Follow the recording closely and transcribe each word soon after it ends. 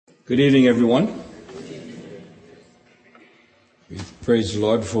Good evening, everyone. We praise the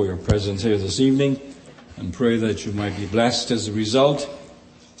Lord for your presence here this evening and pray that you might be blessed as a result,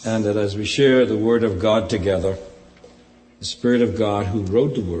 and that as we share the Word of God together, the Spirit of God who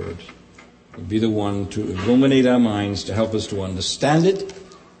wrote the Word will be the one to illuminate our minds, to help us to understand it,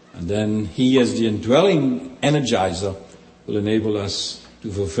 and then He, as the indwelling energizer, will enable us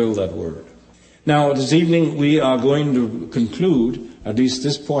to fulfill that Word. Now, this evening we are going to conclude, at least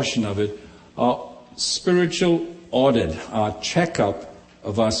this portion of it, our spiritual audit, our checkup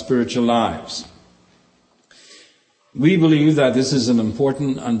of our spiritual lives. We believe that this is an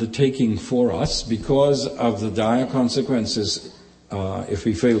important undertaking for us because of the dire consequences if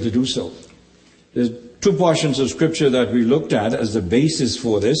we fail to do so. There's two portions of Scripture that we looked at as the basis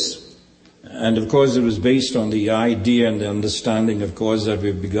for this. And of course it was based on the idea and the understanding, of course, that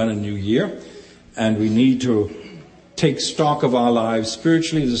we've begun a new year. And we need to take stock of our lives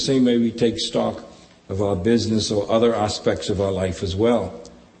spiritually the same way we take stock of our business or other aspects of our life as well.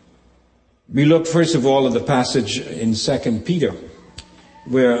 We looked first of all at the passage in 2 Peter,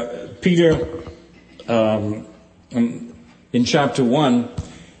 where Peter, in chapter 1,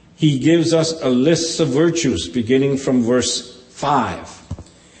 he gives us a list of virtues beginning from verse 5.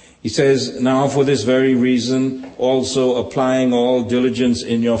 He says, "Now for this very reason, also applying all diligence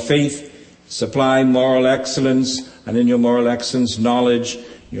in your faith, supply moral excellence, and in your moral excellence knowledge,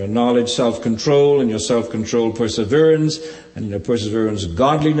 your knowledge self-control, and your self-control perseverance, and in your perseverance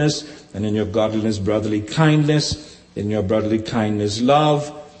godliness, and in your godliness brotherly kindness, in your brotherly kindness love.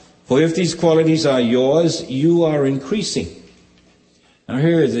 For if these qualities are yours, you are increasing." Now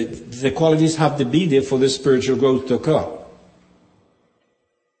here, the qualities have to be there for this spiritual growth to occur.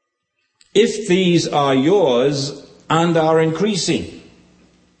 If these are yours and are increasing,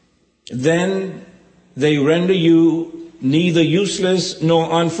 then they render you neither useless nor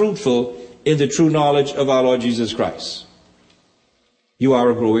unfruitful in the true knowledge of our Lord Jesus Christ. You are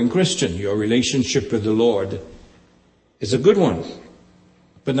a growing Christian. Your relationship with the Lord is a good one.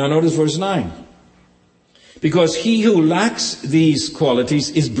 But now notice verse 9. Because he who lacks these qualities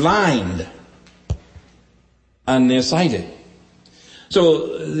is blind and nearsighted.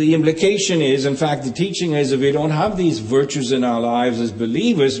 So the implication is, in fact, the teaching is, if we don't have these virtues in our lives as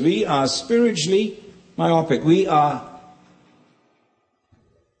believers, we are spiritually myopic. We are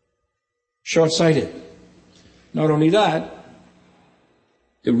short-sighted. Not only that,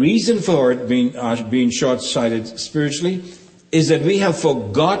 the reason for it being short-sighted spiritually is that we have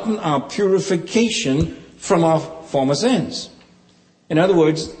forgotten our purification from our former sins. In other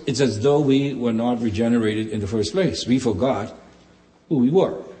words, it's as though we were not regenerated in the first place. We forgot who we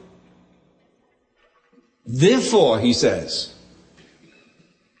were. Therefore, he says,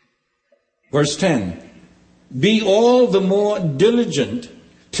 verse 10, be all the more diligent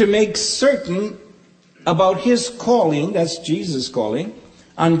to make certain about his calling, that's Jesus' calling,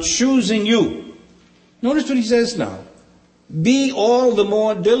 and choosing you. Notice what he says now. Be all the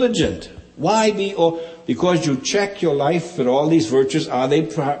more diligent. Why be all? Because you check your life for all these virtues. Are they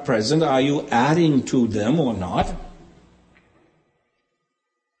present? Are you adding to them or not?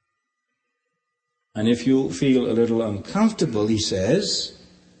 And if you feel a little uncomfortable, he says,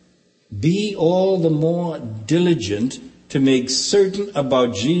 be all the more diligent to make certain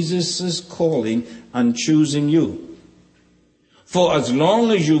about Jesus' calling and choosing you. For as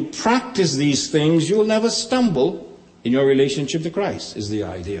long as you practice these things, you'll never stumble in your relationship to Christ, is the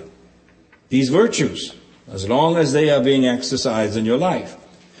idea. These virtues, as long as they are being exercised in your life.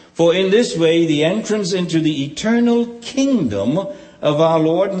 For in this way, the entrance into the eternal kingdom of our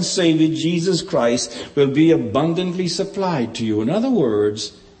Lord and Savior Jesus Christ will be abundantly supplied to you. In other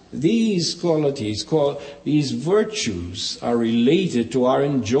words, these qualities, these virtues are related to our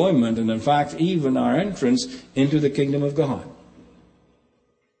enjoyment and in fact even our entrance into the kingdom of God.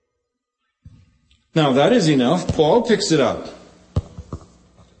 Now that is enough. Paul picks it up.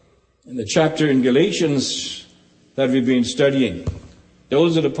 In the chapter in Galatians that we've been studying,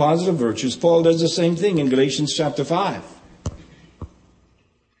 those are the positive virtues. Paul does the same thing in Galatians chapter 5.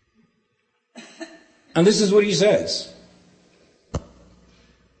 And this is what he says.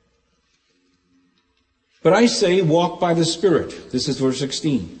 But I say, walk by the Spirit. This is verse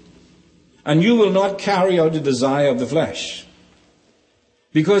 16. And you will not carry out the desire of the flesh.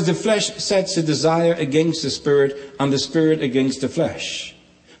 Because the flesh sets a desire against the Spirit, and the Spirit against the flesh.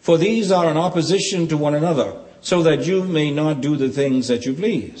 For these are in opposition to one another, so that you may not do the things that you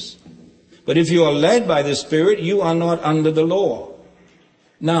please. But if you are led by the Spirit, you are not under the law.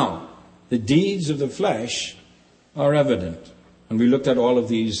 Now, the deeds of the flesh are evident. And we looked at all of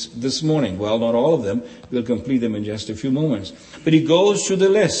these this morning. Well, not all of them. We'll complete them in just a few moments. But he goes through the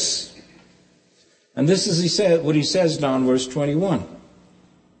list. And this is what he says now in verse 21.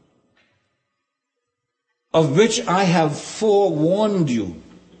 Of which I have forewarned you,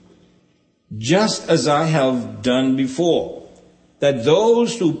 just as I have done before, that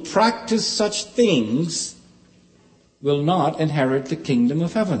those who practice such things will not inherit the kingdom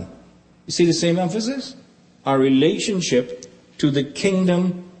of heaven. You see the same emphasis? Our relationship to the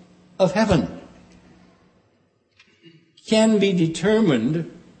kingdom of heaven can be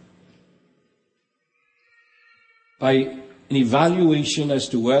determined by an evaluation as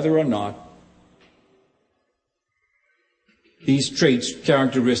to whether or not these traits,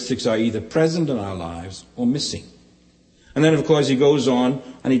 characteristics are either present in our lives or missing. And then, of course, he goes on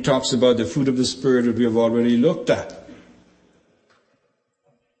and he talks about the fruit of the Spirit that we have already looked at.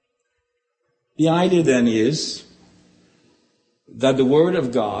 The idea then is that the Word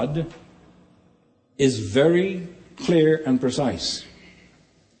of God is very clear and precise.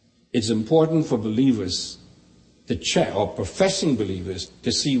 It's important for believers to check, or professing believers,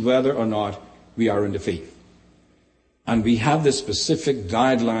 to see whether or not we are in the faith. And we have the specific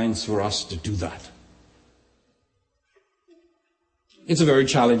guidelines for us to do that. It's a very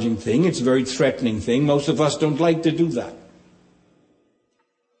challenging thing. It's a very threatening thing. Most of us don't like to do that.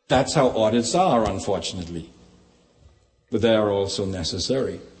 That's how audits are, unfortunately. But they are also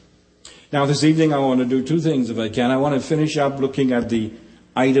necessary. Now, this evening I want to do two things if I can. I want to finish up looking at the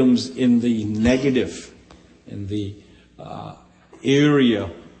items in the negative, in the area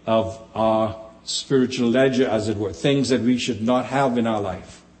of our spiritual ledger, as it were, things that we should not have in our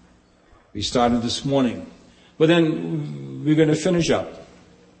life. We started this morning. But then we're going to finish up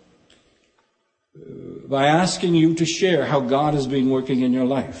by asking you to share how God has been working in your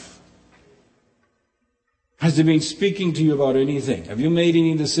life. Has He been speaking to you about anything? Have you made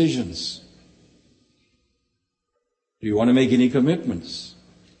any decisions? Do you want to make any commitments?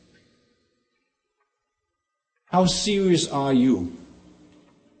 How serious are you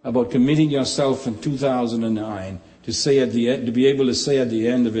about committing yourself in 2009 to say at the end, to be able to say at the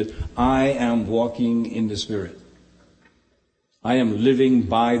end of it, I am walking in the Spirit. I am living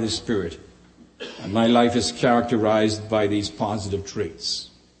by the Spirit. And my life is characterized by these positive traits.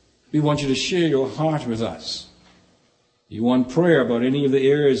 We want you to share your heart with us. You want prayer about any of the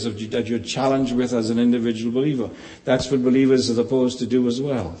areas that you're challenged with as an individual believer. That's what believers are supposed to do as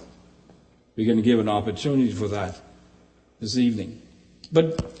well. We're going to give an opportunity for that this evening.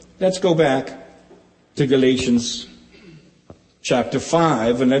 But let's go back to Galatians chapter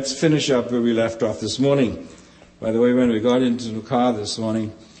 5, and let's finish up where we left off this morning. By the way, when we got into the car this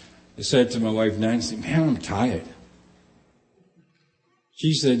morning, I said to my wife Nancy, man, I'm tired.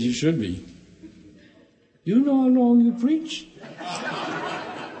 She said, you should be. You know how long you preach?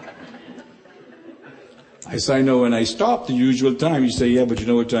 I said, I know when I stop the usual time. You say, yeah, but you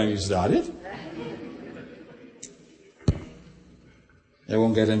know what time you started? I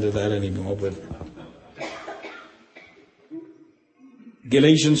won't get into that anymore, but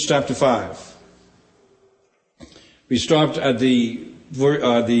Galatians chapter 5. We stopped at the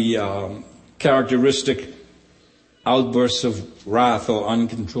characteristic outbursts of wrath or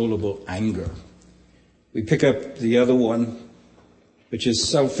uncontrollable anger. We pick up the other one, which is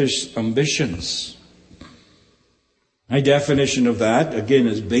selfish ambitions. My definition of that, again,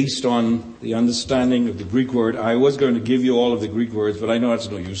 is based on the understanding of the Greek word. I was going to give you all of the Greek words, but I know that's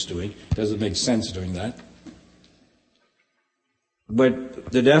no use doing. It doesn't make sense doing that.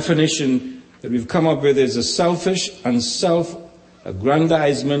 But the definition that we've come up with is a selfish and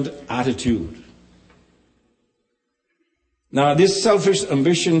self-aggrandizement attitude. Now, this selfish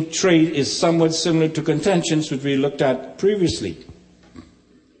ambition trait is somewhat similar to contentions, which we looked at previously.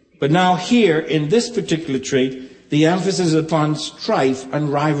 But now here, in this particular trait, the emphasis is upon strife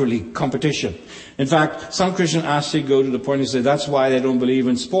and rivalry, competition. In fact, some Christians actually go to the point and say that's why they don't believe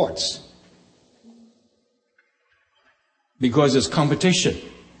in sports. Because it's competition.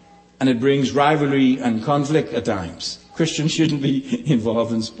 And it brings rivalry and conflict at times. Christians shouldn't be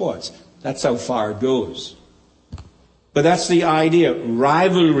involved in sports. That's how far it goes. But that's the idea,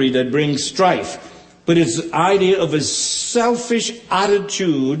 rivalry that brings strife. But it's the idea of a selfish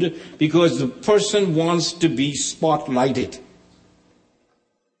attitude because the person wants to be spotlighted.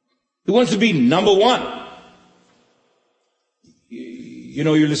 He wants to be number one. You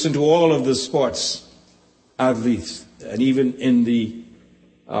know, you listen to all of the sports athletes, and even in the,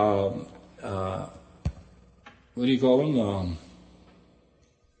 what do you call them?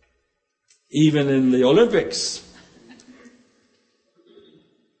 Even in the Olympics.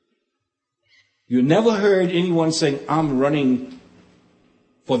 You never heard anyone saying, I'm running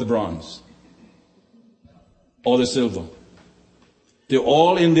for the bronze or the silver. They're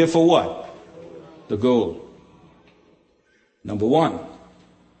all in there for what? The gold. Number one.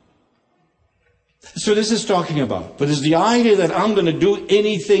 So this is talking about. But it's the idea that I'm going to do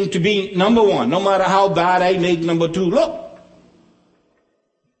anything to be number one, no matter how bad I make number two look.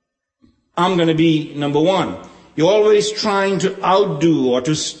 I'm going to be number one. You're always trying to outdo or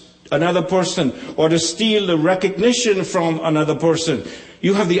to another person or to steal the recognition from another person.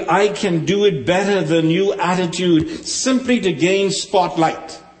 You have the I can do it better than you attitude simply to gain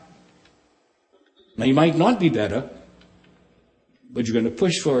spotlight. Now you might not be better, but you're going to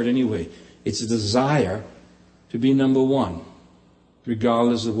push for it anyway. It's a desire to be number one,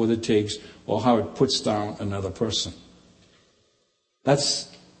 regardless of what it takes or how it puts down another person. That's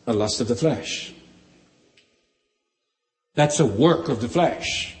a lust of the flesh. That's a work of the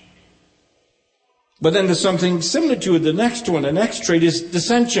flesh. But then there's something similar to it. The next one, the next trait is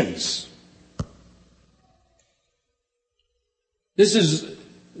dissensions. This is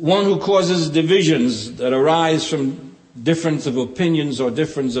one who causes divisions that arise from difference of opinions or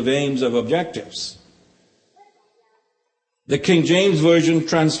difference of aims of objectives. The King James Version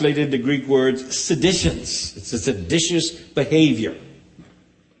translated the Greek word seditions. It's a seditious behavior.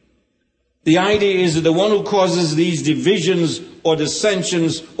 The idea is that the one who causes these divisions or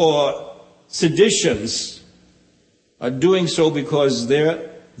dissensions or seditions are doing so because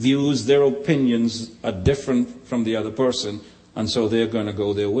their views, their opinions are different from the other person, and so they're going to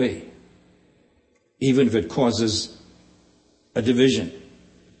go their way, even if it causes a division.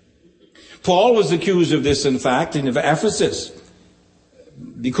 Paul was accused of this, in fact, in Ephesus,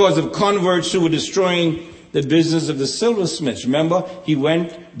 because of converts who were destroying the business of the silversmiths. Remember, he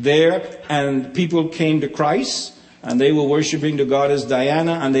went there and people came to Christ and they were worshiping the goddess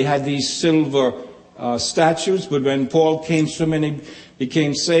Diana and they had these silver statues. But when Paul came, so many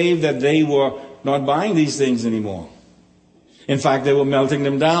became saved that they were not buying these things anymore. In fact, they were melting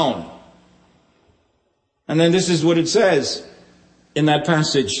them down. And then this is what it says in that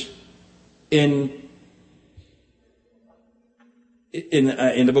passage in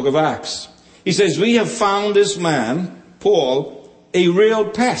the book of Acts. He says, we have found this man, Paul, a real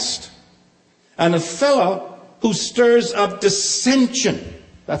pest and a fellow who stirs up dissension.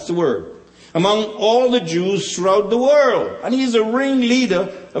 That's the word. Among all the Jews throughout the world. And he's a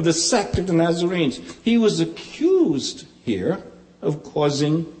ringleader of the sect of the Nazarenes. He was accused here of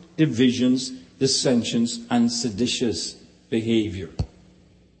causing divisions, dissensions, and seditious behavior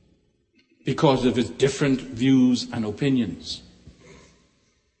because of his different views and opinions.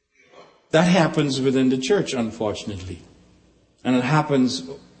 That happens within the church, unfortunately. And it happens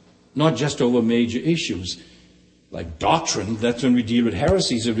not just over major issues like doctrine. That's when we deal with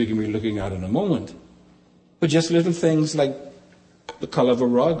heresies that we can be looking at in a moment. But just little things like the color of a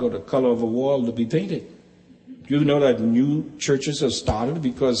rug or the color of a wall to be painted. Do you know that new churches have started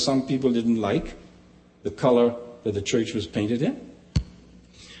because some people didn't like the color that the church was painted in?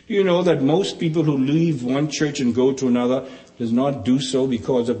 Do you know that most people who leave one church and go to another does not do so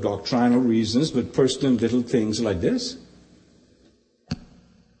because of doctrinal reasons, but personal little things like this?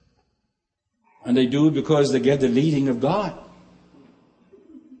 And they do it because they get the leading of God.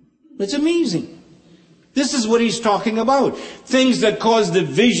 It's amazing. This is what he's talking about. Things that cause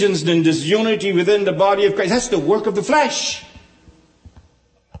divisions and disunity within the body of Christ. That's the work of the flesh.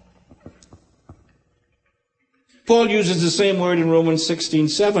 Paul uses the same word in Romans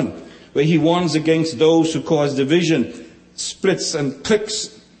 16:7, where he warns against those who cause division, splits and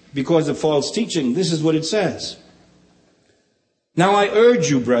cliques because of false teaching. This is what it says. Now I urge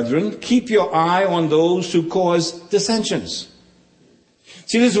you, brethren, keep your eye on those who cause dissensions.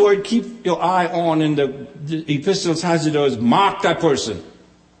 See, this word keep your eye on in the epistles has it as mark that person.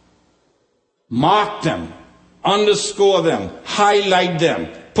 Mark them. Underscore them. Highlight them.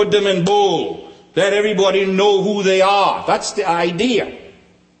 Put them in bold. Let everybody know who they are. That's the idea.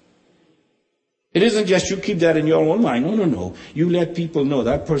 It isn't just you keep that in your own mind. No. You let people know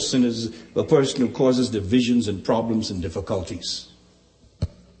that person is a person who causes divisions and problems and difficulties.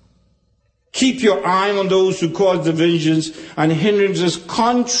 Keep your eye on those who cause divisions and hindrances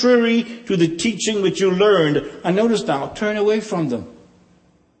contrary to the teaching which you learned. And notice now, turn away from them.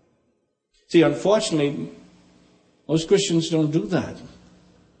 See, unfortunately, most Christians don't do that.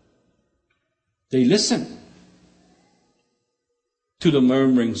 They listen to the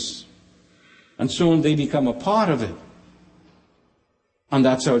murmurings. And soon they become a part of it. And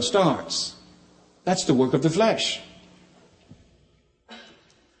that's how it starts. That's the work of the flesh.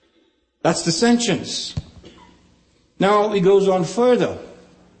 That's dissensions. Now he goes on further.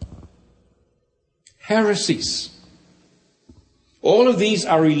 Heresies. All of these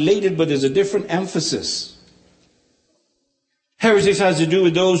are related, but there's a different emphasis. Heresies has to do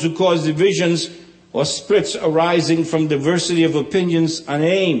with those who cause divisions or splits arising from diversity of opinions and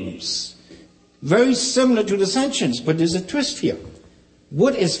aims. Very similar to dissensions, but there's a twist here.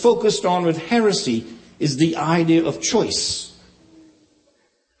 What is focused on with heresy is the idea of choice.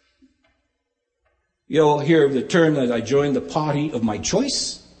 You'll hear the term that I joined the party of my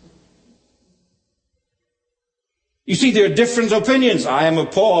choice. You see, there are different opinions. I am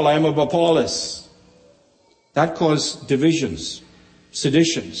of Paul, I am of Apollos. That caused divisions,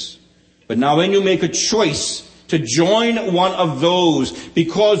 seditions. But now when you make a choice to join one of those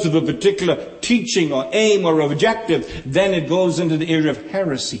because of a particular teaching or aim or objective, then it goes into the area of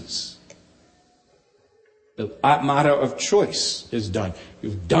heresies. The matter of choice is done.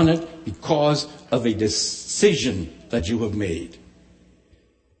 You've done it because of a decision that you have made.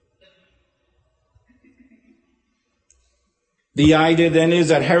 The idea then is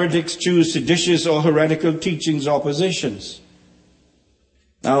that heretics choose seditious or heretical teachings or positions.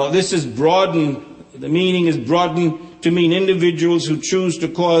 Now this is broadened, the meaning is broadened to mean individuals who choose to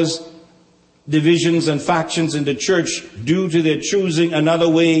cause divisions and factions in the church due to their choosing another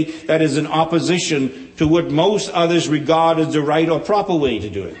way that is in opposition to what most others regard as the right or proper way to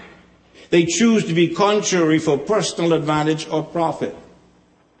do it. They choose to be contrary for personal advantage or profit.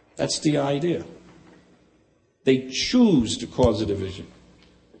 That's the idea. They choose to cause a division.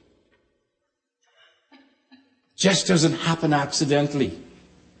 Just doesn't happen accidentally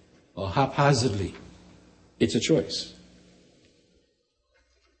or haphazardly. It's a choice.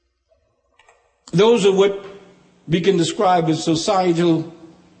 Those are what we can describe as societal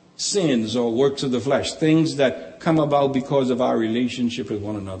sins or works of the flesh, things that come about because of our relationship with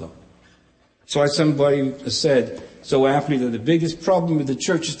one another. So as somebody said so aptly that the biggest problem with the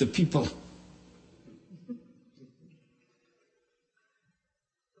church is the people.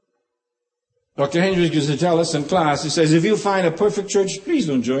 Dr. Hendricks used to tell us in class, he says, if you find a perfect church, please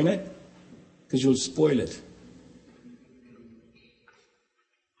don't join it, because you'll spoil it.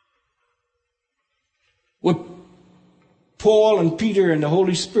 What Paul and Peter and the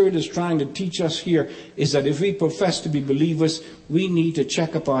Holy Spirit is trying to teach us here is that if we profess to be believers, we need to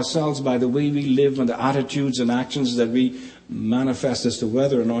check up ourselves by the way we live and the attitudes and actions that we manifest as to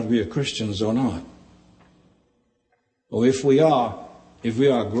whether or not we are Christians or not. Or if we are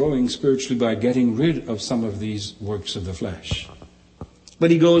growing spiritually by getting rid of some of these works of the flesh.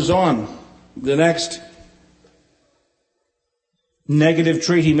 But he goes on. The next negative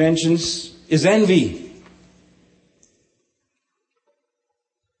trait he mentions is envy.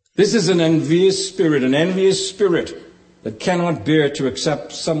 This is an envious spirit that cannot bear to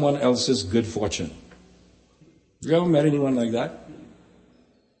accept someone else's good fortune. You ever met anyone like that?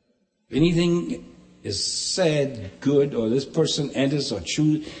 Anything is said good, or this person enters or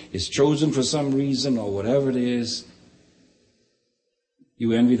is chosen for some reason, or whatever it is,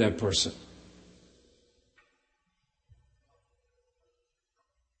 you envy that person.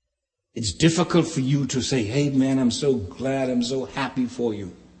 It's difficult for you to say, hey man, I'm so glad, I'm so happy for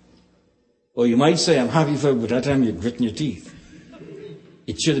you. Or you might say, I'm happy for you, but that time you're gritting your teeth.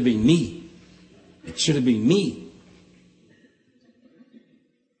 It should have been me. It should have been me.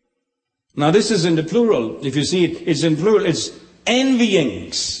 Now this is in the plural. If you see it, it's in plural. It's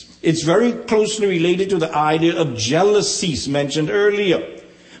envyings. It's very closely related to the idea of jealousies mentioned earlier.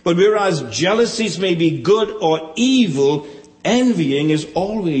 But whereas jealousies may be good or evil, envying is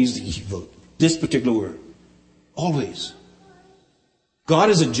always evil. This particular word. Always. God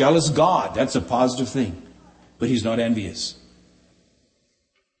is a jealous God. That's a positive thing. But He's not envious.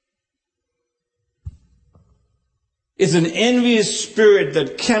 It's an envious spirit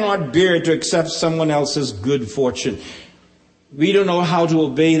that cannot bear to accept someone else's good fortune. We don't know how to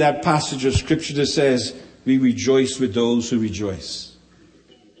obey that passage of Scripture that says, we rejoice with those who rejoice.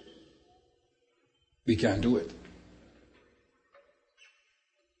 We can't do it.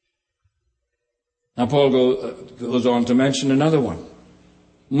 Now Paul goes on to mention another one.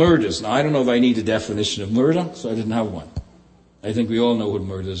 Murders. Now I don't know if I need a definition of murder, so I didn't have one. I think we all know what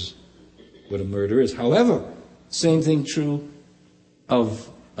a murder is. However, same thing true of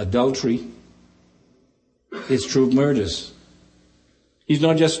adultery. It's true of murders. He's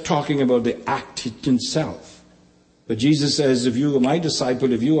not just talking about the act itself. But Jesus says, if you are my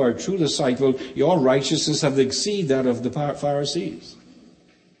disciple, if you are a true disciple, your righteousness have exceeded that of the Pharisees.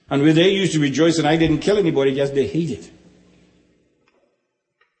 And where they used to rejoice and I didn't kill anybody, yes, they hated.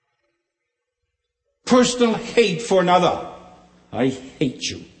 Personal hate for another. I hate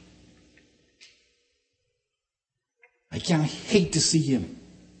you. I can't hate to see him.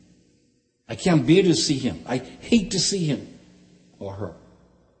 I can't bear to see him. I hate to see him. or her.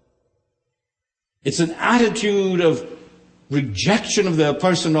 It's an attitude of rejection of the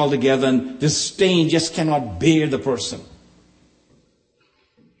person altogether, and disdain, just cannot bear the person.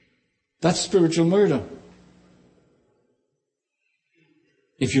 That's spiritual murder.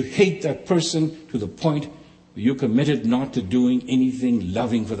 If you hate that person to the point where you're committed not to doing anything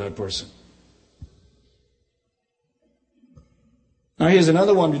loving for that person. Now here's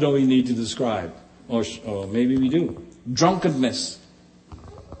another one we don't really need to describe. Or maybe we do. Drunkenness.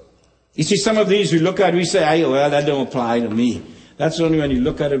 You see, some of these we look at, we say, well, that don't apply to me. That's only when you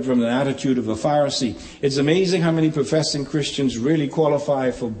look at it from the attitude of a Pharisee. It's amazing how many professing Christians really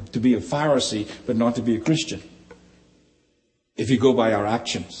qualify to be a Pharisee, but not to be a Christian. If you go by our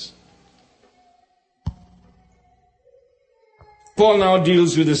actions. Paul now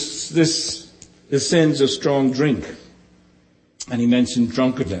deals with the sins of strong drink. And he mentioned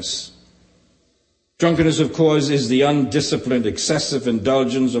drunkenness. Drunkenness, of course, is the undisciplined, excessive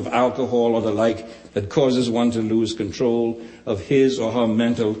indulgence of alcohol or the like that causes one to lose control of his or her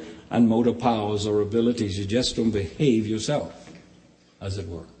mental and motor powers or abilities. You just don't behave yourself, as it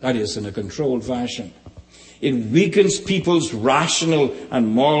were. That is, in a controlled fashion. It weakens people's rational and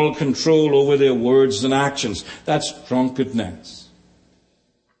moral control over their words and actions. That's drunkenness.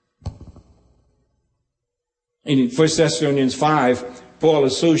 In 1 Thessalonians 5, Paul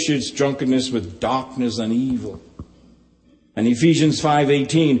associates drunkenness with darkness and evil. And Ephesians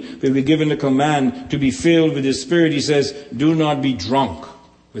 5:18, where we're given a command to be filled with the Spirit, he says, do not be drunk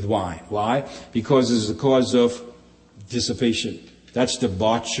with wine. Why? Because it's the cause of dissipation. That's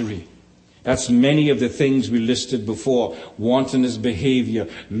debauchery. That's many of the things we listed before. Wantonness behavior,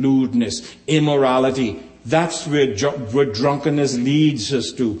 lewdness, immorality. That's where drunkenness leads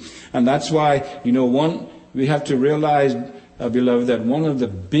us to. And that's why, we have to realize, beloved, that one of the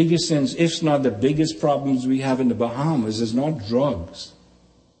biggest sins, if not the biggest problems we have in the Bahamas, is not drugs.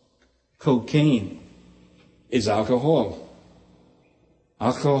 Cocaine is alcohol.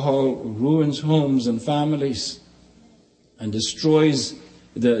 Alcohol ruins homes and families and destroys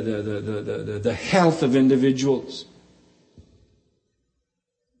the health of individuals.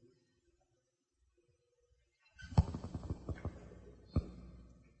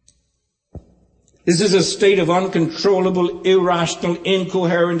 This is a state of uncontrollable, irrational,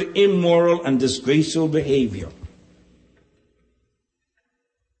 incoherent, immoral, and disgraceful behavior.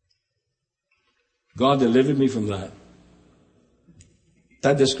 God delivered me from that.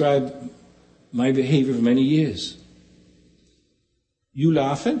 That described my behavior for many years. You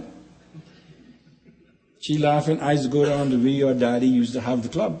laughing? She laughing. I used to go down to where your daddy used to have the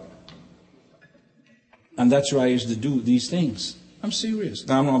club. And that's where I used to do these things. I'm serious.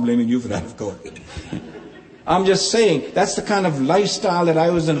 Now, I'm not blaming you for that, of course. I'm just saying, that's the kind of lifestyle that I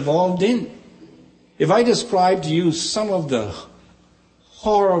was involved in. If I described to you some of the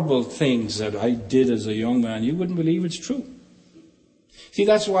horrible things that I did as a young man, you wouldn't believe it's true. See,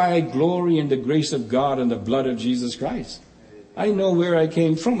 that's why I glory in the grace of God and the blood of Jesus Christ. I know where I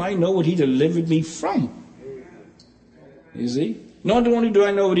came from. I know what He delivered me from. You see? Not only do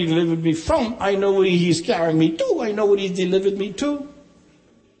I know what He delivered me from, I know what He's carrying me to. I know what He's delivered me to.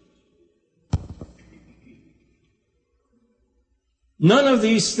 None of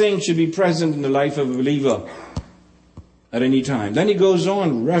these things should be present in the life of a believer at any time. Then he goes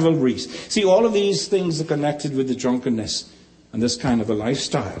on, revelries. See, all of these things are connected with the drunkenness and this kind of a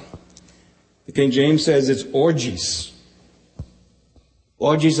lifestyle. The King James says it's orgies.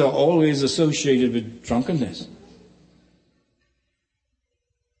 Orgies are always associated with drunkenness.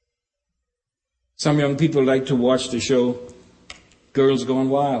 Some young people like to watch the show Girls Gone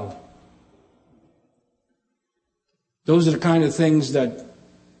Wild. Those are the kind of things that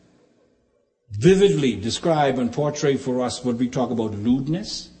vividly describe and portray for us what we talk about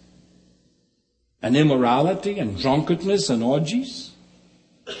lewdness and immorality and drunkenness and orgies.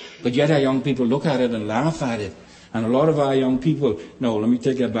 But yet our young people look at it and laugh at it. And a lot of our young people, no, let me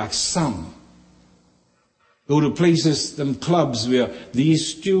take it back, some go to places and clubs where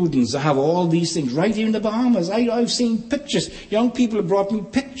these students have all these things right here in the Bahamas. I've seen pictures. Young people have brought me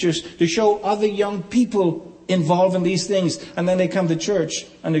pictures to show other young people involved in these things. And then they come to church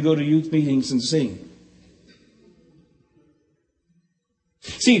and they go to youth meetings and sing.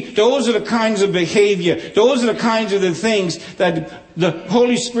 See, those are the kinds of behavior. Those are the kinds of the things that the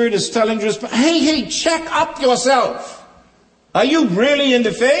Holy Spirit is telling us. Hey, check up yourself. Are you really in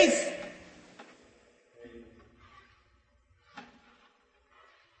the faith?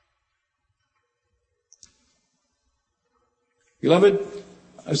 Beloved,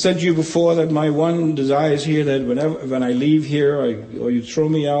 I've said to you before that my one desire is here that when I leave here, or you throw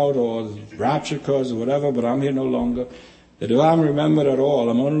me out, or rapture occurs, or whatever, but I'm here no longer, That if I'm remembered at all,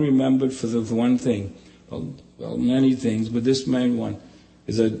 I'm only remembered for the one thing. Well, many things, but this main one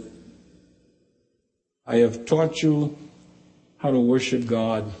is that I have taught you how to worship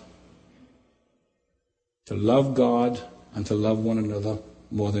God, to love God, and to love one another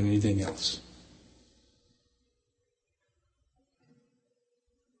more than anything else.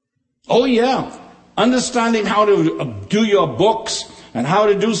 Oh yeah, understanding how to do your books and how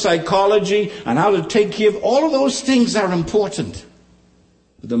to do psychology and how to take care of all of those things are important.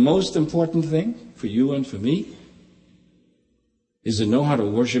 But the most important thing for you and for me is to know how to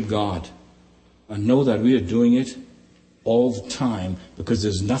worship God and know that we are doing it all the time, because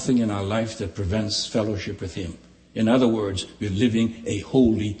there's nothing in our life that prevents fellowship with Him. In other words, we're living a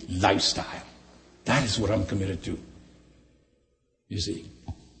holy lifestyle. That is what I'm committed to. You see.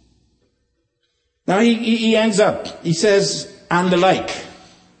 Now he ends up, he says, and the like.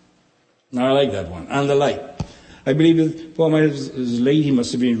 Now I like that one, and the like. I believe that Paul was late, he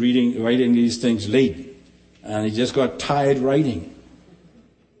must have been writing these things late. And he just got tired writing.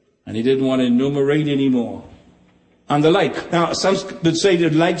 And he didn't want to enumerate anymore. And the like. Now, some would say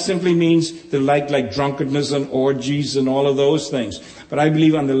that like simply means the like drunkenness and orgies and all of those things. But I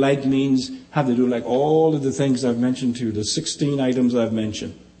believe and the like means have to do like all of the things I've mentioned to you, the 16 items I've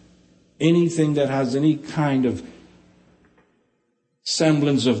mentioned. Anything that has any kind of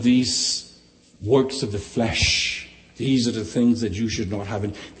semblance of these works of the flesh. These are the things that you should not have.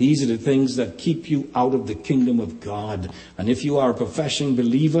 And these are the things that keep you out of the kingdom of God. And if you are a professing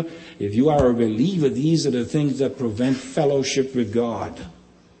believer, these are the things that prevent fellowship with God.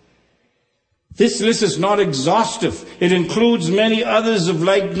 This list is not exhaustive. It includes many others of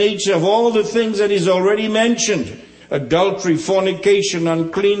like nature, of all the things that he's already mentioned. Adultery, fornication,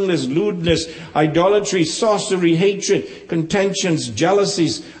 uncleanness, lewdness, idolatry, sorcery, hatred, contentions,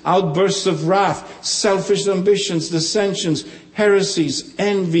 jealousies, outbursts of wrath, selfish ambitions, dissensions, heresies,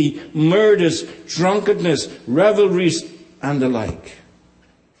 envy, murders, drunkenness, revelries, and the like.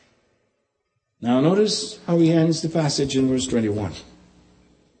 Now notice how he ends the passage in verse 21.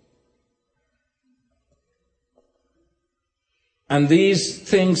 And these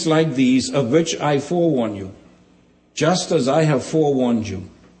things like these, of which I forewarn you, just as I have forewarned you.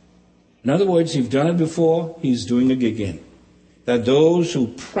 In other words, you've done it before, he's doing it again. That those who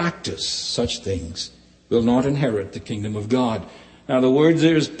practice such things will not inherit the kingdom of God. Now the word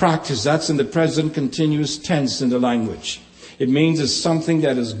there is practice. That's in the present continuous tense in the language. It means it's something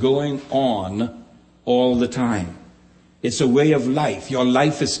that is going on all the time. It's a way of life. Your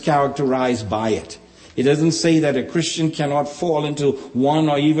life is characterized by it. It doesn't say that a Christian cannot fall into one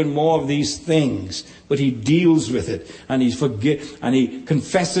or even more of these things, but he deals with it and he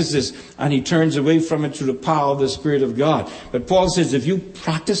confesses this and he turns away from it through the power of the Spirit of God. But Paul says, if you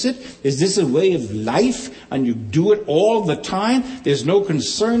practice it, is this a way of life and you do it all the time, there's no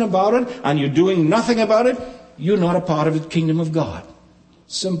concern about it and you're doing nothing about it, you're not a part of the kingdom of God.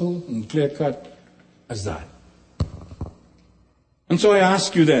 Simple and clear cut as that. And so I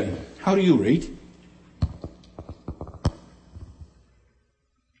ask you then, how do you rate?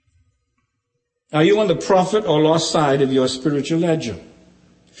 Are you on the profit or loss side of your spiritual ledger?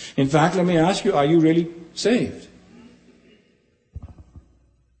 In fact, let me ask you, are you really saved?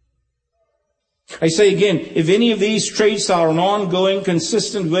 I say again, if any of these traits are an ongoing,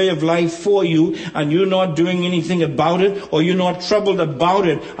 consistent way of life for you, and you're not doing anything about it, or you're not troubled about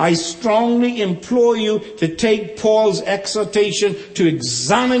it, I strongly implore you to take Paul's exhortation to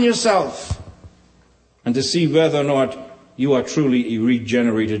examine yourself and to see whether or not you are truly a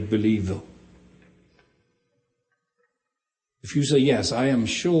regenerated believer. If you say, yes, I am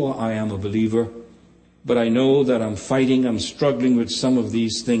sure I am a believer, but I know that I'm struggling with some of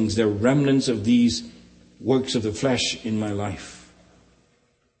these things. They're remnants of these works of the flesh in my life.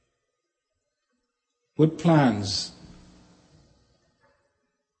 What plans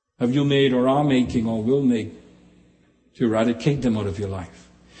have you made or are making or will make to eradicate them out of your life?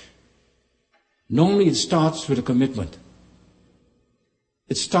 Normally it starts with a commitment.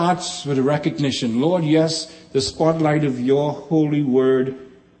 It starts with a recognition. Lord, yes, the spotlight of your holy word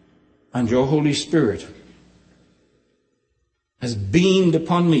and your Holy Spirit has beamed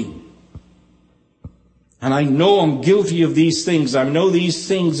upon me. And I know I'm guilty of these things. I know these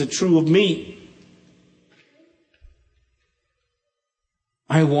things are true of me.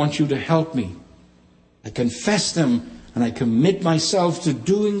 I want you to help me. I confess them and I commit myself to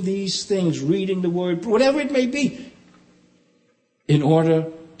doing these things, reading the word, whatever it may be, in order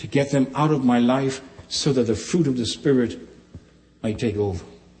to get them out of my life so that the fruit of the Spirit might take over.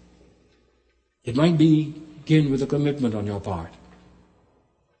 It might begin with a commitment on your part.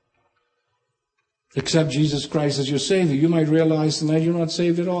 accept Jesus Christ as your Savior, you might realize tonight you're not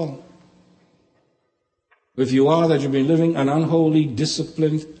saved at all. If you are, that you've been living an unholy,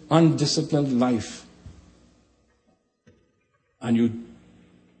 undisciplined life. And you're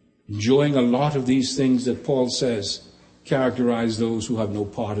enjoying a lot of these things that Paul says characterize those who have no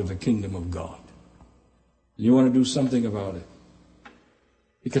part of the kingdom of God. And you want to do something about it.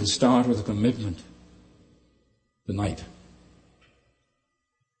 You can start with a commitment tonight.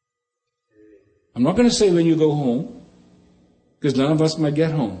 I'm not going to say when you go home, because none of us might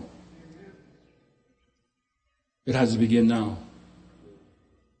get home. It has to begin now.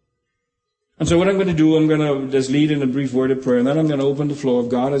 And so what I'm going to do, I'm going to just lead in a brief word of prayer, and then I'm going to open the floor.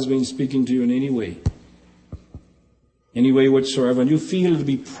 If God has been speaking to you in any way whatsoever, and you feel it to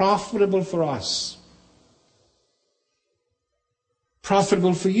be profitable for us,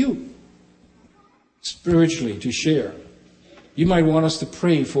 profitable for you, spiritually, to share. You might want us to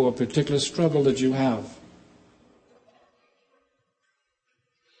pray for a particular struggle that you have.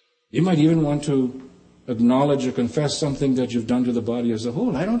 You might even want to acknowledge or confess something that you've done to the body as a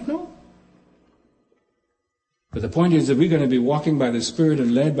whole. I don't know. But the point is that we're going to be walking by the Spirit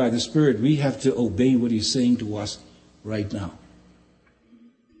and led by the Spirit. We have to obey what He's saying to us right now.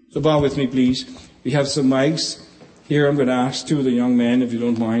 So bow with me, please. We have some mics. Here I'm going to ask two of the young men, if you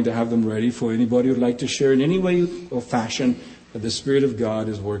don't mind, to have them ready for anybody who would like to share in any way or fashion that the Spirit of God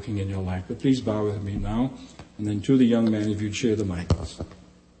is working in your life. But please bow with me now. And then to the young men, if you'd share the mics.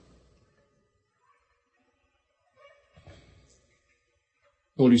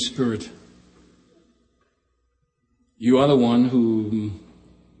 Holy Spirit, you are the one who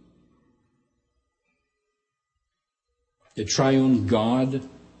the triune God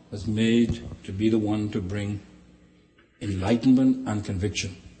has made to be the one to bring enlightenment and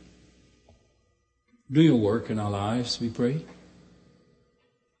conviction. Do your work in our lives, we pray.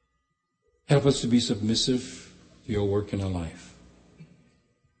 Help us to be submissive to your work in our life.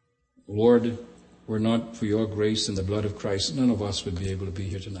 Lord, were it not for your grace and the blood of Christ, none of us would be able to be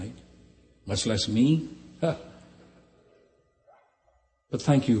here tonight, much less me. But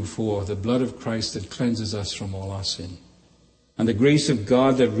thank you for the blood of Christ that cleanses us from all our sin, and the grace of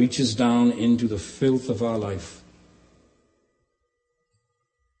God that reaches down into the filth of our life,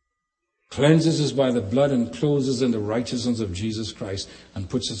 cleanses us by the blood and clothes us in the righteousness of Jesus Christ and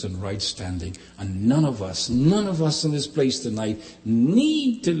puts us in right standing. And none of us in this place tonight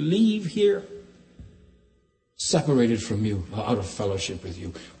need to leave here separated from you, out of fellowship with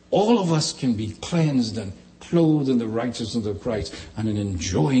you. All of us can be cleansed and clothed in the righteousness of Christ and in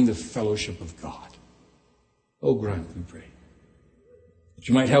enjoying the fellowship of God. Oh, grant, we pray, that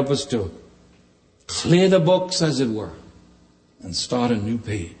you might help us to clear the books, as it were, and start a new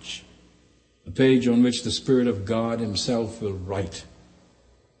page. A page on which the Spirit of God Himself will write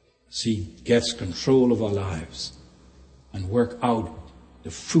as He gets control of our lives and work out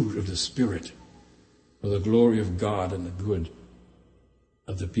the fruit of the Spirit for the glory of God and the good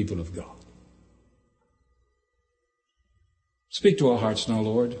of the people of God. Speak to our hearts now,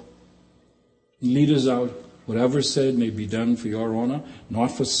 Lord. Lead us out. Whatever is said may be done for your honor, not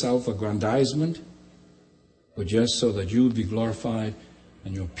for self-aggrandizement, but just so that you would be glorified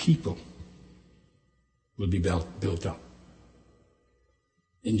and your people will be built up.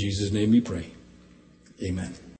 In Jesus' name we pray. Amen.